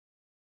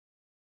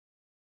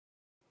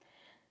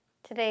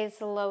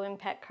Today's low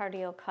impact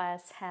cardio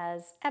class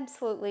has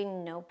absolutely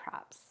no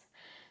props.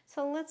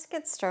 So let's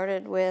get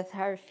started with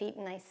our feet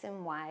nice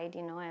and wide.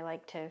 You know, I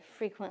like to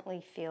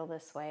frequently feel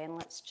this way, and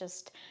let's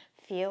just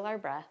feel our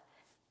breath.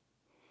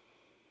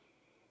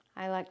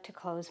 I like to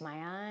close my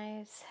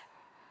eyes.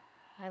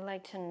 I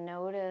like to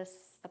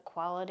notice the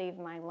quality of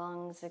my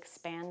lungs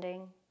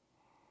expanding.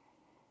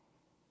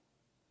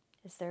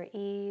 Is there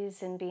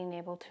ease in being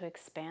able to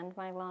expand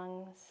my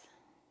lungs?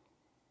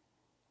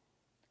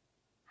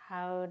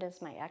 How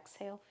does my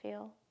exhale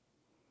feel?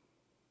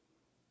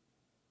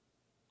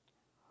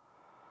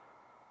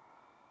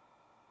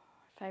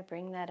 If I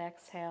bring that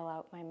exhale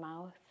out my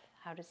mouth,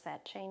 how does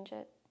that change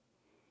it?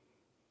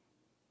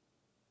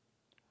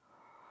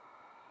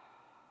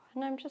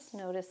 And I'm just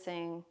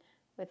noticing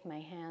with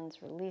my hands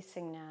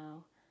releasing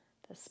now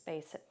the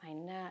space at my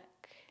neck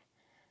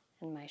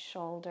and my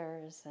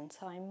shoulders. And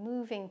so I'm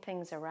moving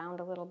things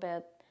around a little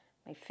bit,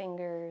 my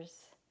fingers,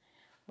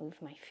 move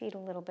my feet a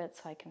little bit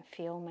so I can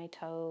feel my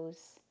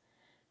toes.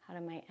 How do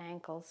my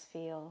ankles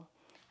feel?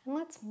 And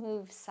let's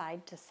move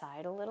side to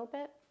side a little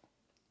bit.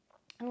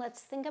 And let's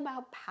think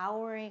about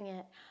powering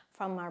it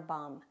from our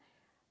bum.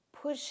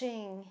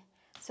 Pushing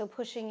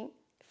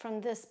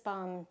from this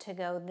bum to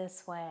go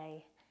this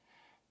way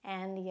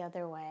and the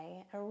other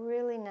way. A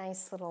really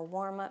nice little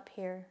warm up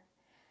here.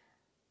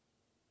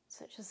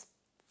 So just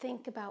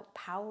think about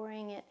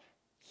powering it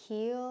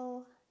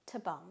heel to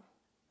bum.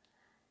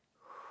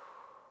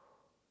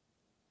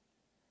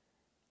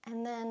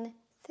 And then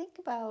think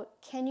about,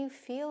 can you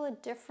feel a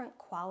different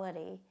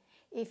quality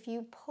if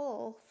you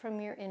pull from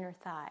your inner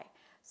thigh?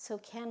 So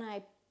can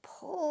I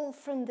pull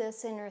from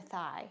this inner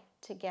thigh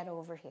to get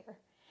over here?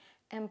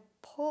 And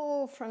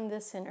pull from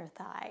this inner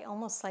thigh,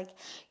 almost like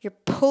you're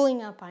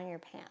pulling up on your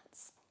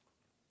pants.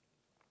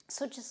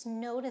 So just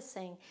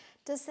noticing,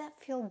 does that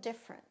feel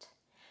different?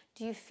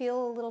 Do you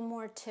feel a little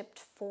more tipped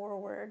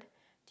forward?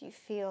 Do you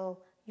feel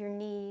your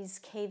knees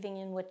caving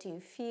in? What do you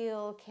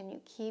feel? Can you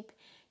keep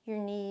your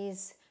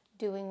knees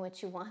doing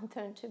what you want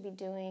them to be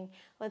doing?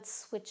 Let's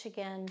switch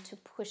again to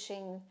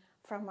pushing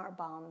from our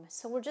bum.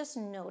 So we're just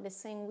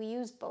noticing, we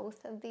use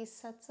both of these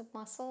sets of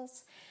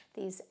muscles,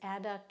 these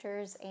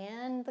adductors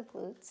and the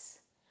glutes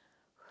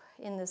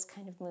in this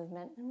kind of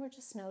movement. And we're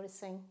just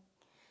noticing,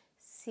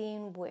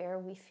 seeing where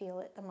we feel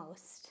it the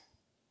most.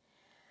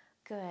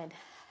 Good.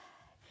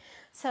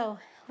 So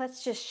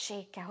let's just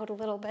shake out a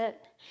little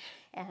bit,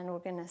 and we're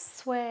gonna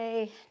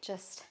sway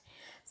just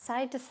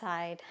side to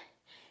side,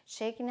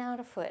 shaking out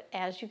a foot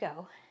as you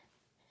go.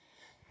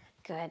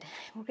 Good.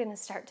 We're going to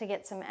start to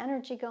get some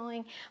energy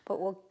going, but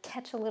we'll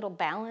catch a little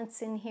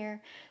balance in here.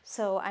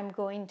 So I'm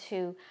going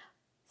to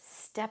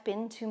step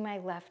into my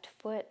left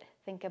foot,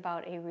 think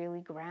about a really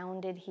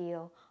grounded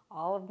heel,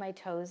 all of my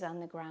toes on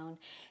the ground.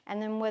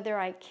 And then whether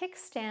I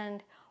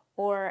kickstand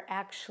or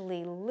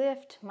actually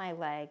lift my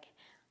leg,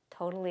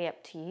 totally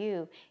up to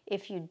you.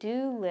 If you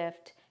do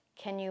lift,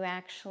 can you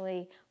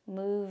actually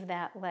move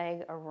that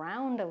leg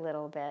around a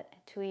little bit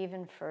to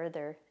even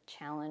further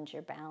challenge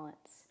your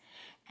balance?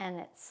 And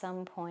at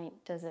some point,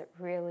 does it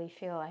really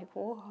feel like,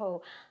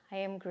 whoa, I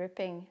am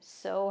gripping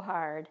so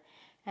hard?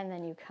 And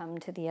then you come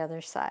to the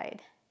other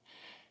side.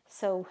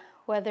 So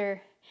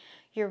whether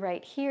you're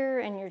right here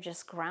and you're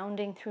just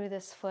grounding through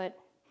this foot,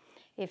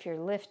 if you're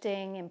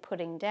lifting and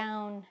putting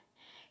down,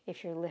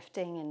 if you're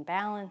lifting and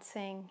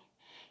balancing,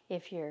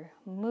 if you're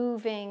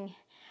moving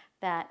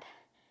that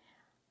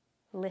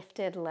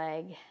lifted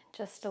leg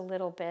just a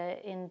little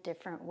bit in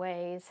different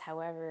ways,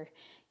 however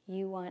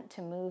you want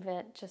to move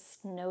it,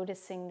 just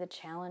noticing the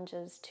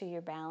challenges to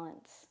your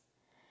balance.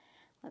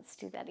 Let's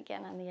do that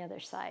again on the other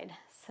side.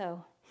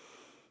 So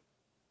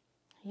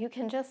you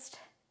can just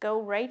go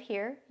right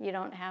here. You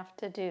don't have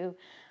to do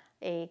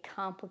a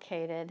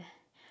complicated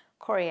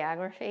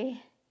choreography.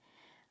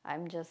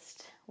 I'm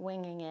just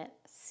winging it,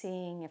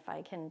 seeing if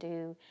I can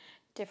do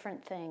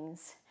different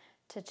things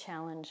to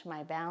challenge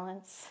my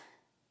balance.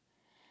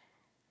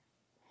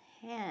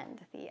 And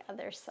the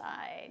other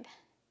side.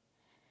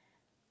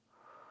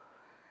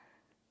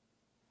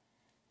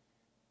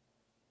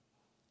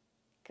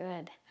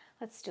 Good.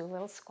 Let's do a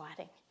little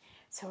squatting.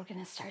 So we're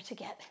going to start to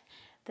get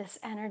this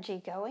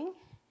energy going.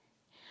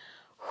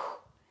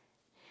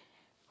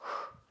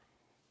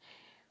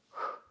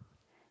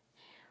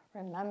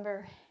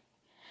 Remember,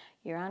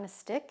 you're on a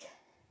stick,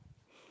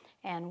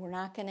 and we're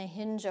not going to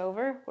hinge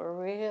over. We're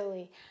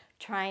really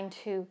trying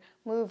to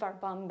move our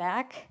bum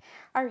back.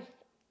 Our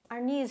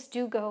knees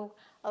do go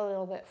a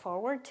little bit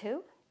forward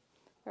too.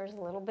 There's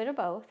a little bit of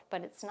both,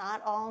 but it's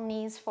not all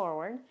knees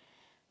forward.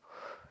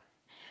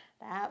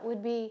 That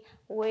would be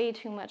way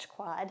too much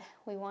quad.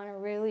 We want to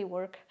really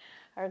work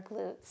our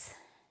glutes.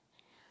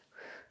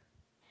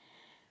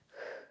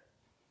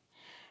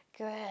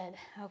 Good.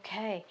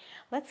 Okay,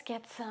 let's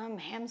get some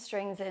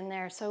hamstrings in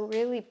there. So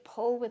really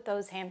pull with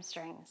those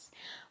hamstrings.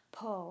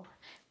 Pull,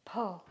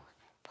 pull,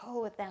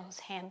 pull with those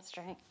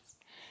hamstrings.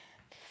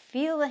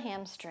 Feel the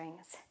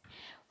hamstrings.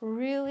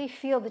 Really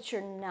feel that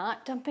you're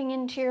not dumping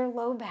into your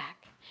low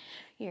back.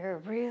 You're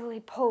really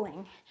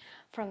pulling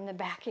from the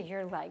back of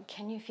your leg.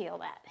 Can you feel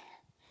that?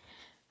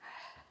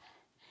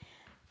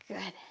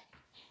 Good.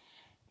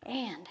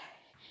 And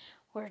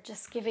we're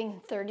just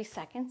giving 30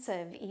 seconds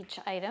of each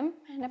item,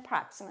 and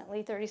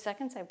approximately 30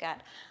 seconds. I've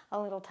got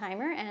a little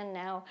timer, and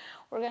now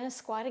we're going to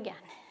squat again.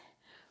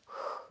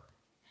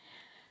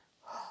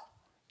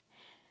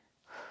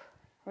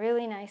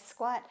 Really nice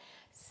squat,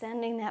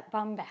 sending that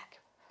bum back.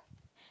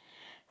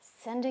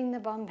 Sending the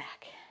bum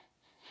back.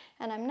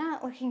 And I'm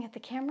not looking at the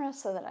camera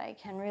so that I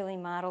can really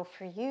model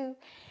for you,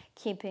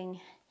 keeping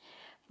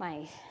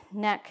my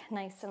neck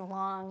nice and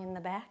long in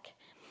the back.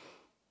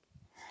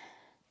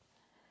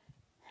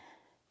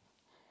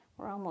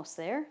 We're almost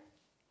there.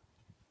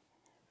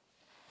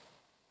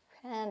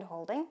 And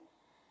holding.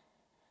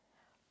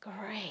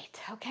 Great,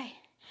 okay.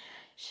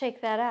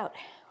 Shake that out.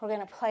 We're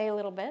gonna play a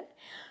little bit.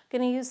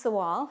 Gonna use the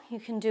wall.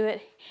 You can do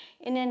it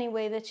in any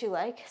way that you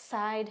like,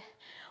 side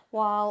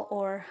wall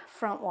or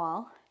front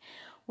wall.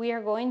 We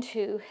are going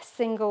to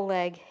single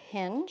leg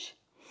hinge.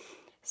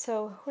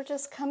 So we're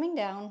just coming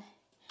down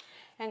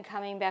and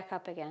coming back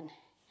up again.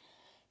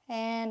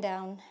 And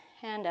down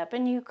and up.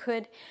 And you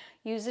could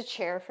use a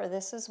chair for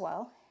this as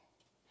well.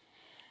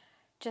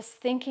 Just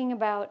thinking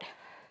about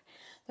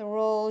the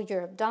role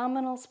your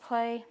abdominals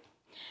play,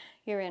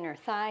 your inner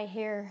thigh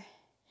here,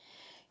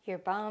 your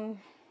bum,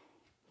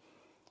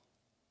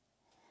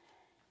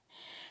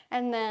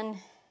 and then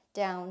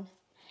down.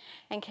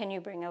 And can you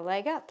bring a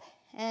leg up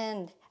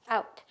and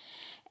out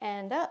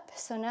and up?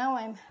 So now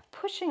I'm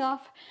pushing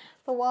off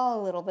the wall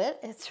a little bit.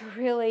 It's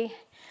really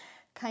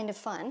kind of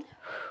fun.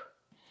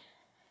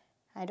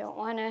 I don't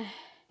want to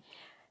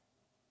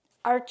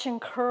arch and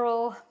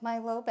curl my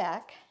low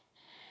back.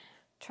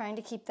 Trying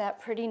to keep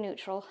that pretty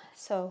neutral,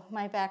 so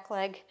my back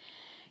leg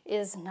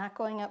is not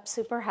going up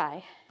super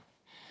high.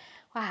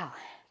 Wow,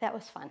 that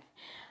was fun.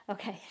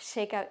 Okay,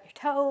 shake out your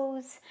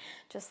toes,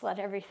 just let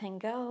everything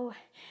go,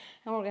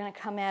 and we're gonna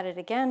come at it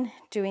again,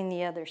 doing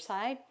the other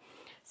side.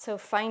 So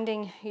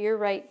finding your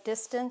right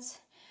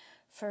distance.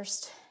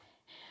 First,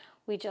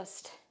 we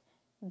just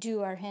do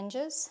our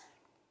hinges.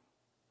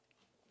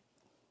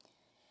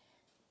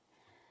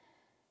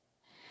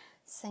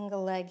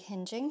 Single leg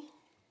hinging.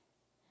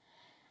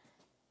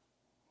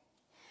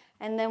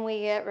 And then we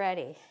get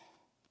ready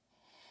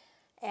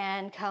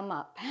and come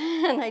up.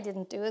 And I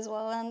didn't do as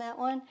well on that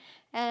one.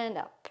 And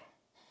up.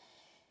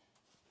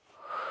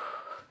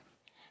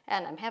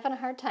 And I'm having a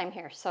hard time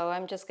here, so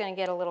I'm just going to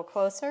get a little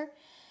closer.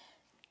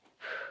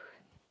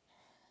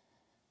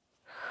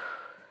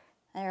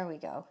 There we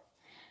go.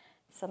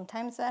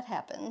 Sometimes that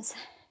happens.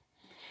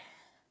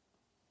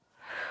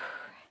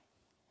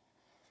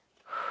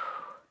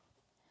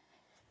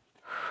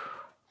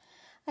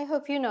 I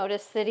hope you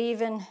notice that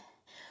even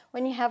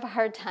when you have a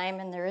hard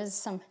time and there is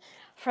some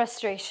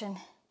frustration,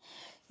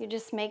 you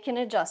just make an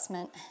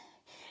adjustment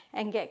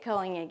and get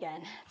going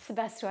again. It's the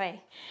best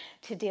way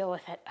to deal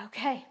with it.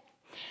 Okay,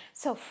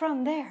 so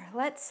from there,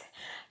 let's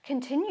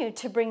continue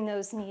to bring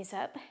those knees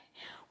up.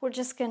 We're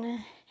just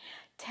gonna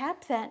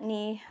tap that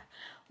knee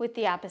with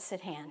the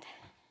opposite hand.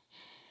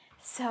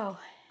 So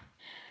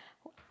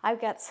I've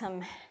got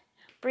some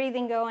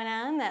breathing going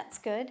on, that's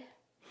good.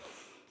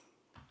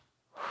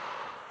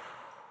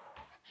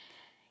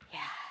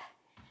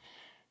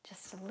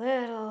 Just a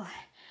little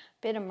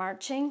bit of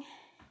marching.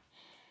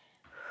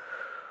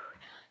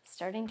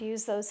 Starting to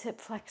use those hip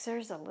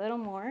flexors a little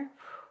more.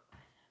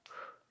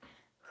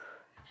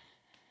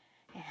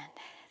 And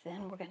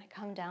then we're going to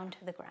come down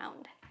to the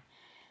ground.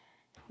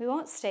 We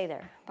won't stay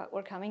there, but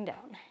we're coming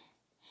down.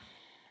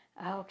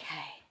 Okay,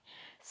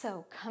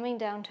 so coming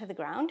down to the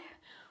ground,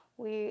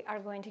 we are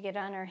going to get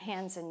on our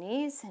hands and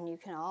knees, and you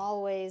can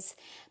always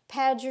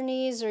pad your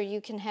knees, or you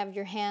can have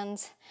your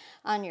hands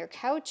on your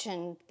couch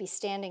and be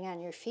standing on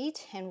your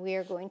feet, and we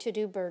are going to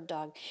do bird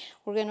dog.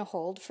 We're going to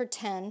hold for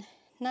 10,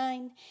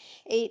 9,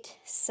 8,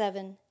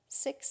 7,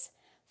 6,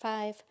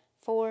 5,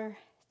 4,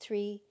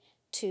 3,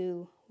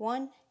 2,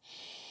 1,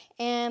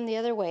 and the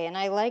other way. And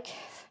I like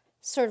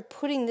sort of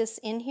putting this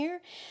in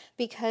here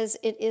because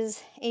it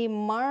is a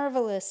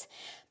marvelous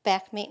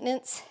back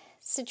maintenance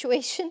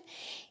situation,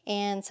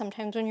 and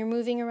sometimes when you're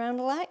moving around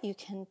a lot you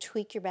can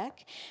tweak your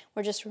back.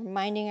 We're just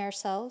reminding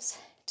ourselves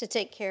to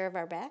take care of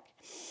our back,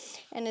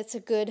 and it's a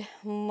good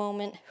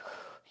moment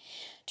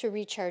to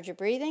recharge your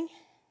breathing.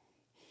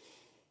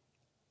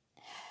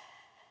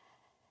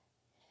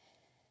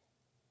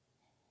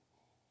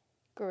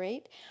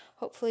 Great.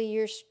 Hopefully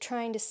you're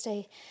trying to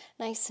stay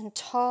nice and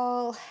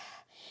tall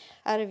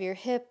out of your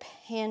hip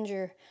and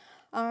your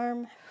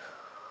arm.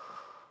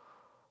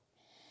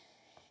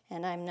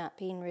 And I'm not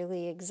being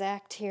really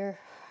exact here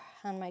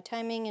on my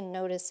timing, and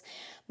notice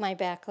my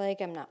back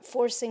leg. I'm not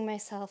forcing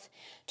myself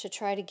to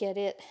try to get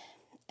it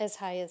as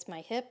high as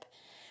my hip.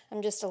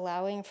 I'm just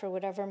allowing for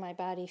whatever my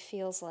body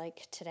feels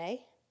like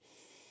today.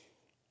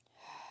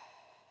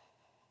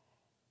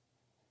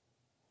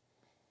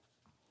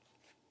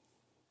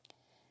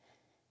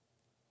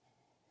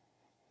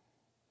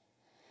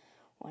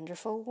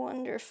 Wonderful,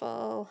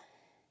 wonderful.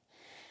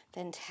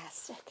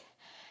 Fantastic.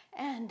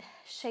 and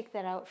shake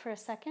that out for a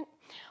second.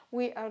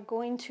 We are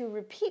going to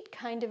repeat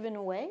kind of in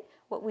a way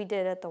what we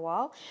did at the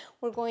wall.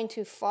 We're going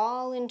to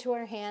fall into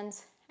our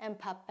hands and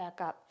pop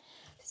back up.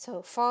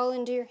 So fall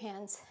into your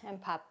hands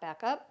and pop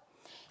back up.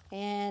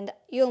 And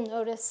you'll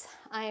notice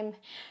I'm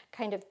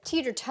kind of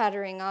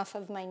teeter-tottering off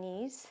of my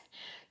knees.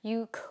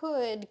 You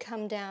could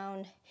come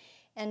down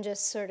and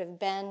just sort of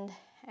bend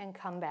and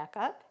come back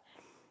up.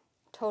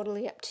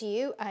 Totally up to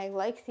you. I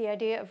like the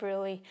idea of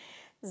really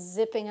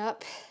zipping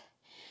up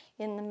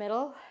in the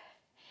middle,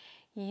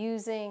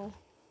 using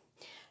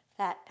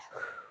that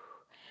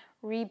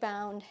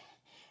rebound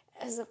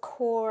as a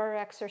core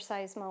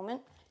exercise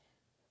moment.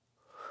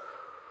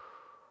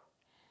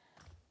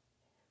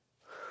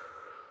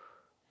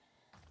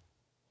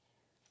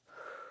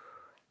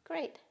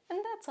 Great, and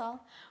that's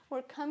all.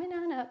 We're coming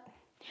on up.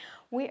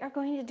 We are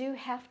going to do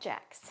half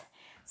jacks.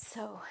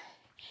 So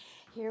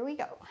here we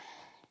go.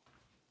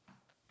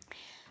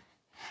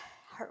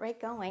 Heart rate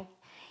going.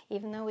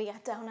 Even though we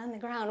got down on the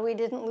ground, we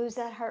didn't lose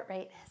that heart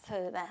rate,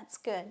 so that's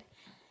good.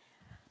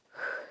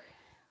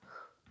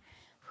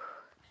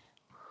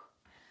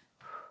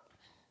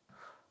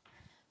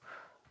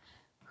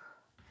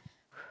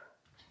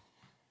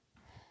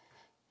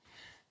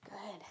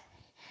 Good.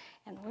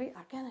 And we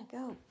are gonna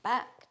go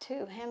back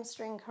to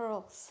hamstring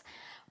curls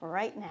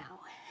right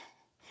now.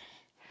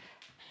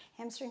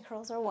 Hamstring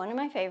curls are one of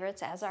my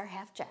favorites, as are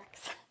half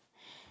jacks.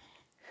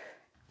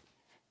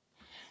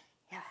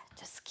 Yeah,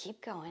 just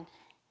keep going.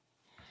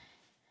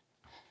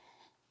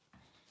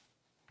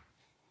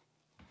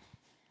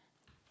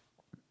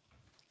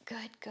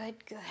 Good,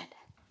 good, good.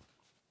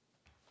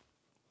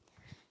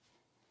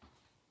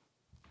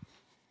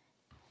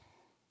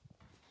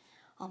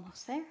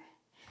 Almost there.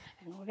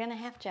 And we're gonna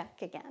half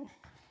jack again.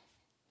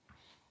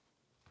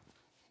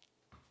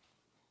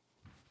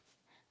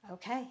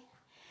 Okay,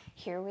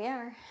 here we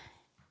are.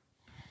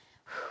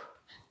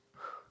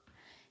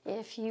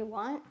 If you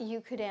want,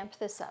 you could amp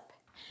this up.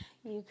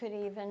 You could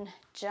even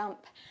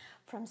jump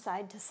from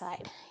side to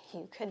side.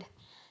 You could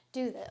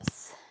do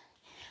this,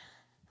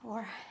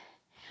 or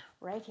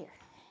right here.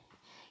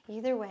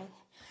 Either way,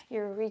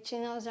 you're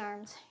reaching those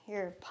arms,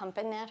 you're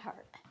pumping that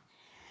heart.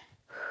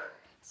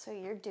 So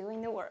you're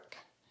doing the work.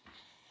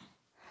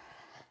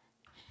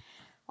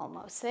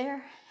 Almost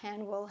there,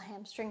 and we'll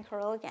hamstring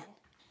curl again.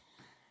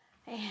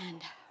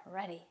 And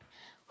ready.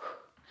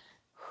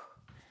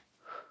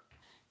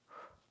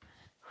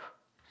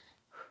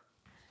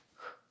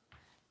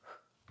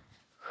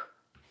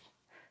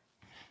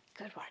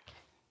 Good work.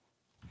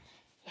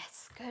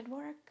 Yes, good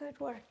work, good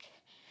work.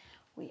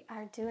 We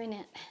are doing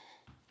it.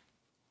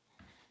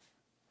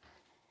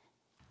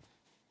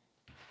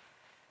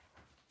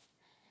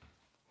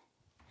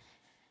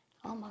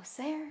 Almost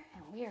there,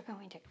 and we are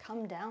going to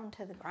come down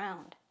to the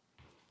ground.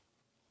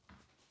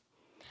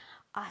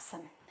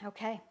 Awesome.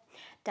 Okay,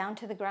 down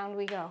to the ground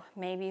we go.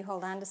 Maybe you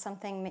hold on to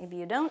something, maybe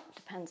you don't,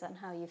 depends on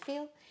how you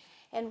feel.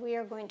 And we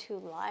are going to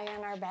lie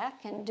on our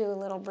back and do a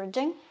little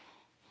bridging.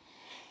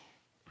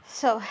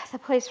 So the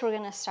place we're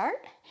going to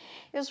start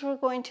is we're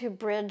going to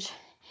bridge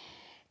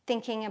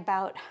thinking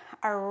about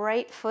our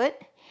right foot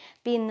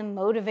being the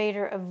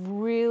motivator of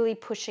really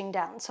pushing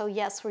down. So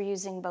yes, we're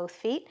using both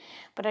feet,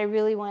 but I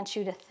really want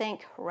you to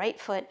think right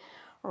foot,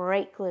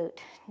 right glute.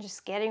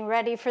 Just getting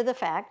ready for the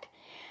fact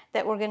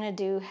that we're going to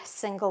do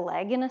single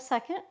leg in a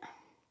second.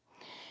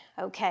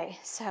 Okay,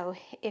 so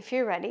if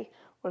you're ready,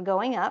 we're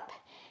going up,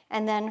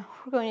 and then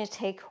we're going to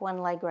take one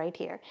leg right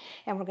here,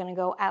 and we're going to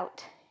go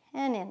out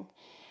and in,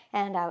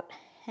 and out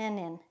and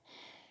in,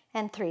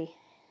 and 3,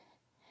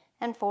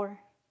 and 4,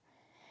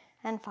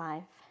 and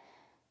 5,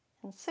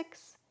 and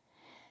 6,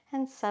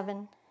 and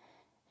 7,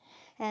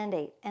 and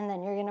 8. And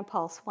then you're going to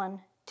pulse 1,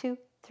 2,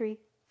 3,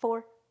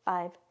 4,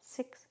 5,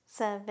 6,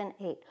 7,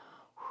 8.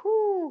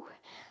 Whoo!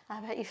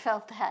 I bet you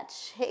felt that.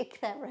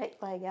 Shake that right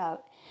leg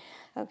out.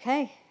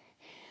 Okay,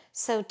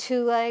 so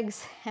 2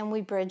 legs, and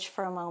we bridge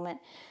for a moment,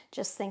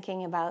 just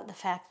thinking about the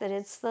fact that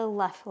it's the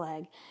left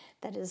leg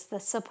that is the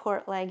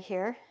support leg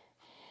here.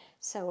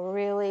 So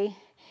really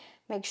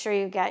make sure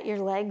you got your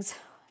legs,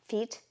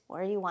 feet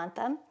where you want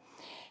them.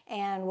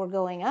 And we're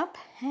going up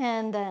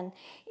and then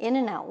in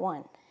and out.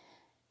 1,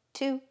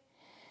 2,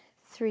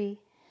 3,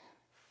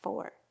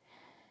 4,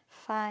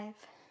 5,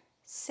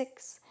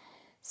 6,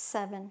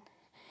 7,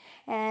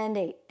 and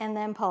 8. And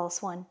then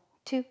pulse 1,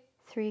 2,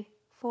 3,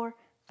 4,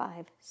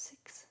 5,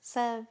 6,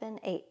 7,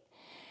 8.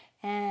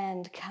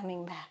 And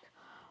coming back.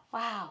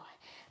 Wow.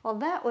 Well,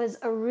 that was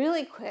a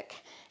really quick,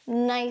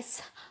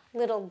 nice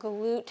little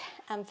glute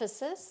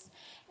emphasis.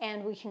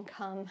 And we can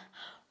come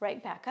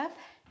right back up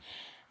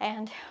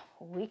and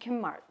we can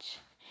march.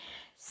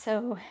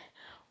 So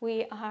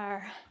we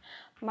are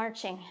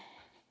marching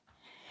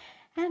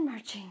and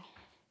marching.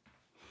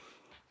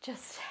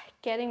 Just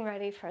getting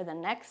ready for the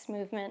next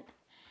movement.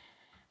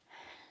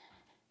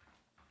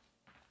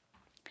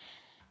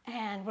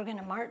 And we're going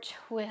to march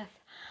with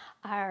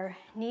our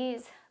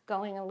knees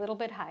going a little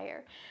bit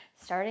higher,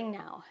 starting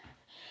now.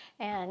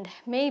 And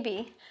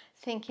maybe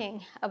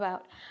thinking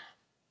about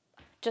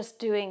just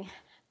doing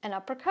an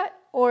uppercut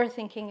or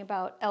thinking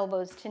about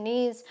elbows to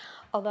knees,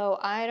 although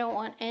I don't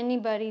want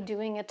anybody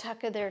doing a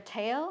tuck of their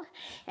tail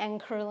and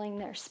curling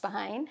their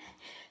spine.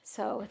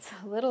 So it's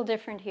a little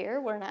different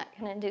here. We're not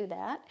going to do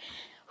that.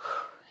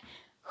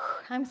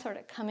 I'm sort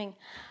of coming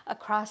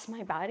across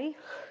my body.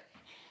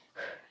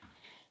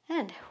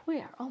 And we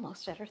are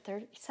almost at our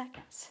 30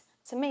 seconds.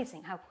 It's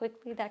amazing how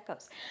quickly that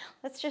goes.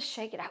 Let's just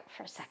shake it out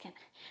for a second.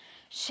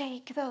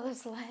 Shake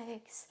those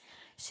legs,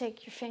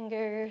 shake your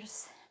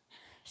fingers,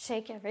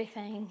 shake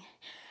everything,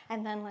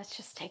 and then let's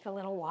just take a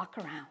little walk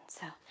around.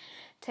 So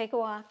take a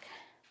walk,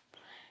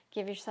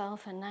 give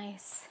yourself a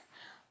nice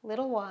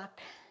little walk.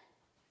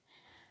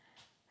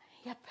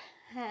 Yep,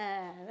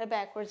 and a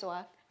backwards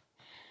walk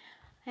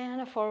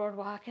and a forward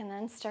walk, and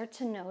then start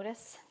to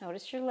notice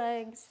your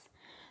legs,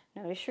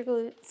 notice your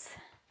glutes,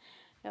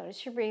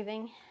 notice your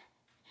breathing.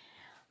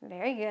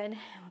 Very good.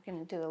 We're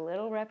going to do a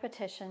little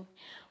repetition.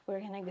 We're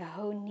going to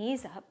go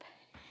knees up,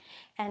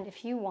 and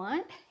if you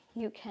want,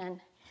 you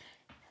can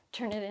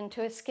turn it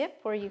into a skip,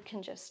 or you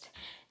can just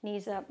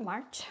knees up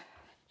march,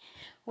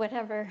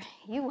 whatever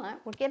you want.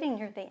 We're getting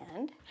near the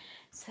end,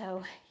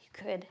 so you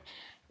could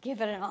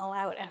give it an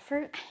all-out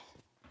effort.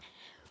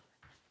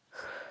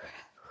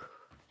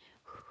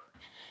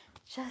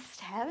 Just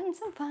having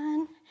some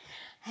fun,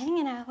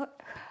 hanging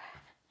out.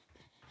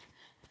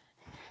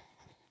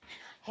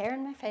 Hair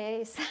in my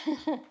face.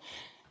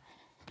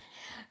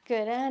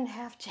 Good, and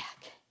half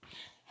jack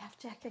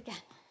again.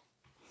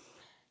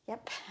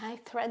 Yep, I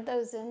thread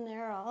those in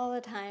there all the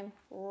time.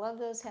 Love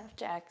those half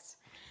jacks.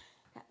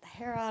 Got the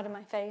hair out of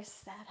my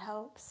face, that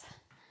helps.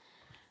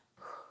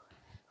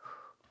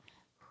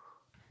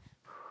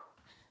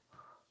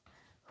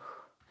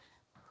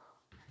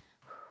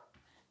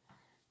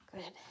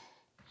 Good,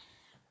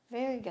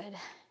 very good.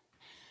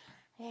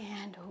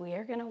 And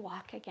we're gonna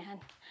walk again.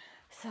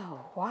 So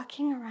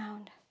walking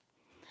around,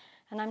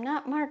 and I'm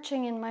not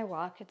marching in my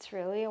walk, it's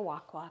really a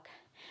walk.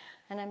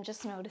 And I'm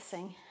just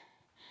noticing.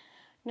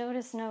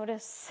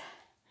 Notice.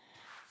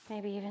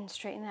 Maybe even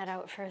straighten that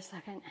out for a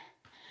second.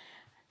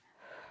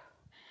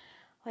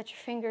 Let your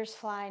fingers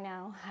fly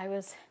now. I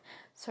was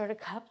sort of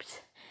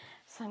cupped,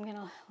 so I'm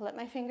gonna let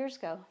my fingers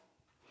go.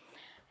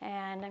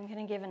 And I'm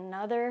gonna give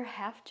another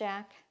half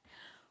jack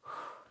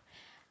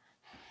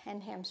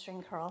and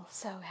hamstring curl.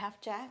 So half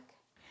jack.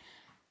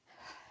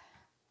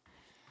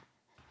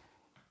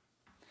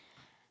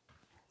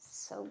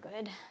 So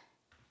good.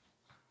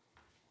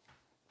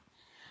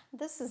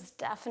 This is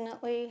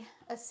definitely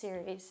a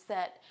series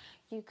that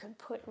you could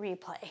put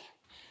replay.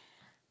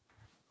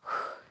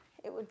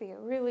 It would be a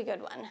really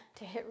good one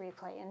to hit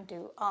replay and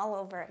do all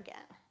over again.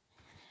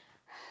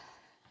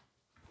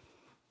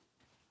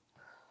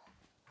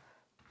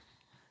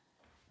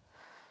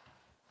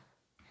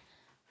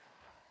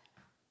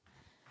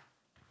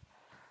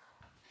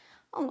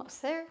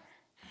 Almost there.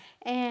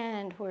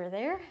 And we're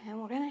there, and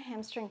we're gonna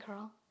hamstring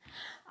curl.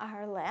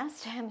 Our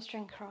last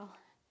hamstring curl.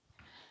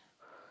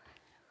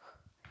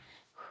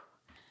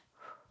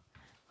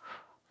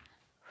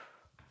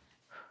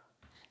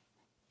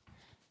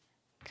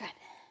 Good.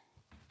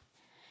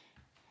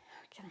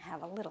 We're gonna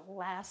have a little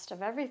last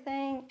of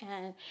everything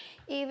and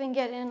even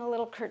get in a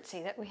little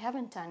curtsy that we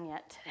haven't done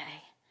yet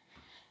today.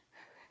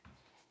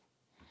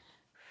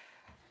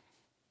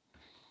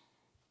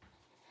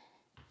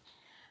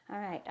 All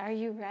right, are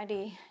you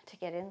ready to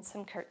get in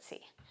some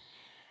curtsy?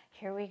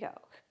 Here we go,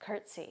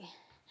 curtsy.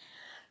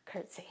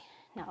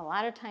 Now, a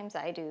lot of times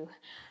I do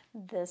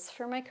this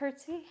for my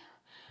curtsy,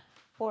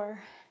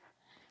 or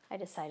I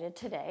decided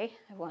today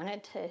I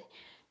wanted to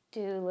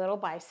do little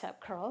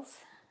bicep curls.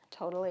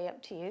 Totally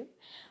up to you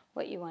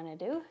what you want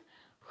to do.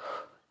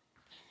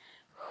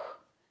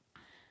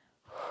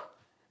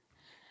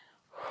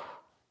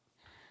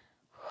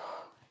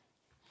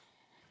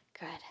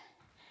 Good.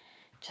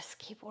 Just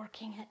keep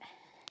working it.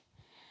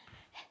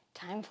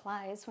 Time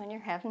flies when you're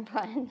having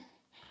fun.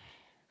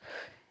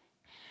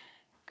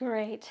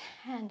 Great,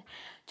 and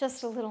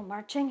just a little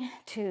marching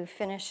to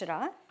finish it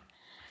off.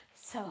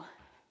 So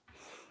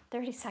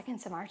 30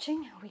 seconds of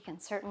marching, we can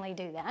certainly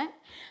do that.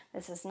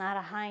 This is not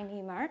a high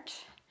knee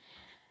march.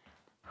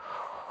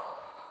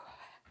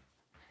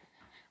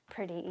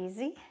 Pretty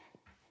easy.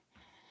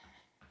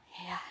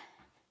 Yeah,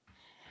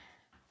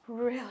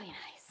 really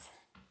nice.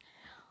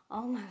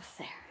 Almost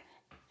there.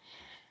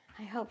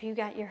 I hope you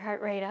got your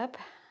heart rate up.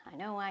 I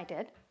know I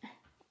did.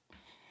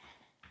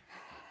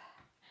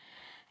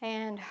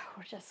 And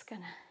we're just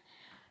gonna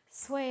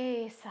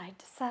sway side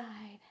to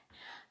side,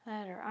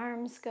 let our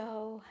arms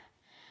go,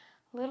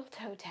 little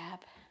toe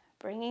tap,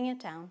 bringing it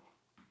down,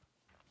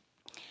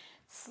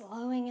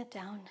 slowing it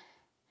down.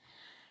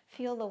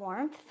 Feel the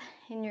warmth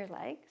in your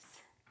legs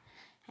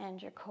and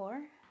your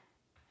core.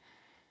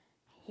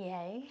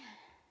 Yay.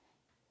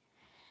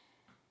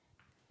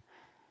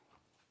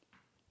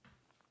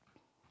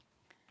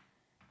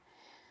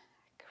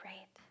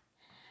 Great.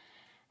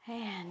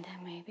 And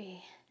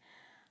maybe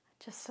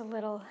just a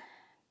little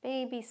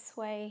baby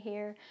sway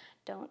here.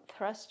 Don't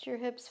thrust your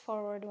hips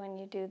forward when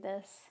you do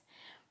this.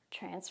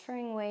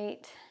 Transferring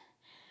weight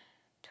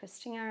to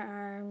Twisting our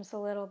arms a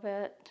little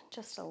bit,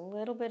 just a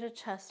little bit of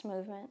chest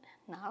movement,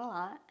 not a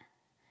lot.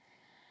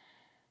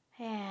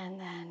 And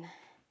then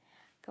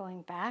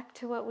going back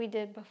to what we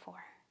did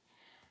before.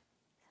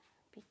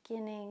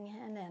 Beginning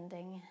and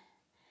ending.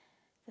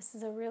 This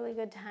is a really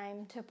good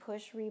time to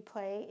push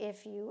replay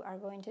if you are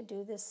going to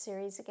do this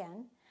series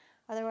again.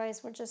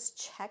 Otherwise, we're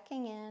just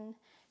checking in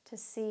to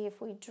see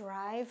if we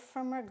drive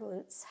from our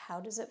glutes.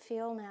 How does it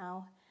feel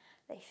now?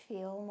 They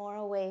feel more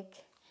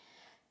awake.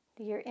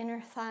 Do your inner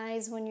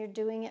thighs, when you're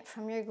doing it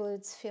from your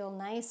glutes, feel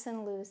nice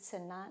and loose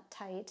and not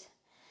tight?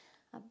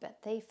 I bet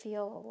they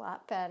feel a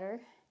lot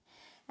better.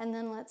 And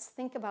then let's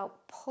think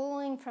about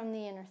pulling from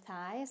the inner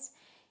thighs.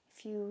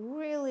 If you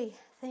really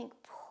think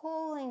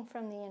pulling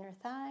from the inner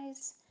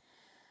thighs,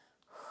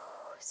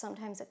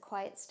 sometimes it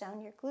quiets down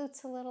your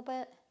glutes a little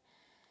bit.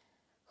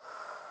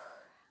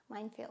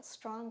 Mine feels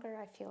stronger.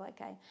 I feel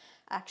like I'm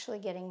actually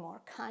getting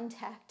more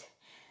contact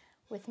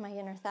with my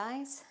inner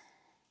thighs.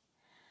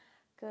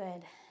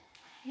 Good.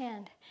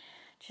 And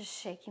just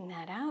shaking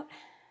that out.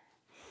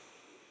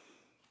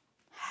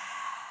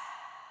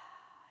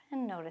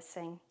 And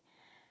noticing,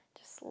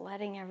 just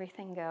letting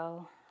everything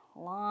go.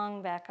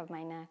 Long back of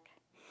my neck.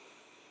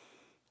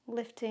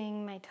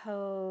 Lifting my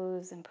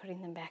toes and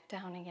putting them back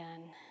down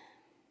again.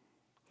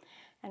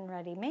 And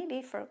ready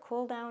maybe for a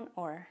cool down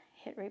or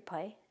hit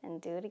replay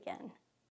and do it again.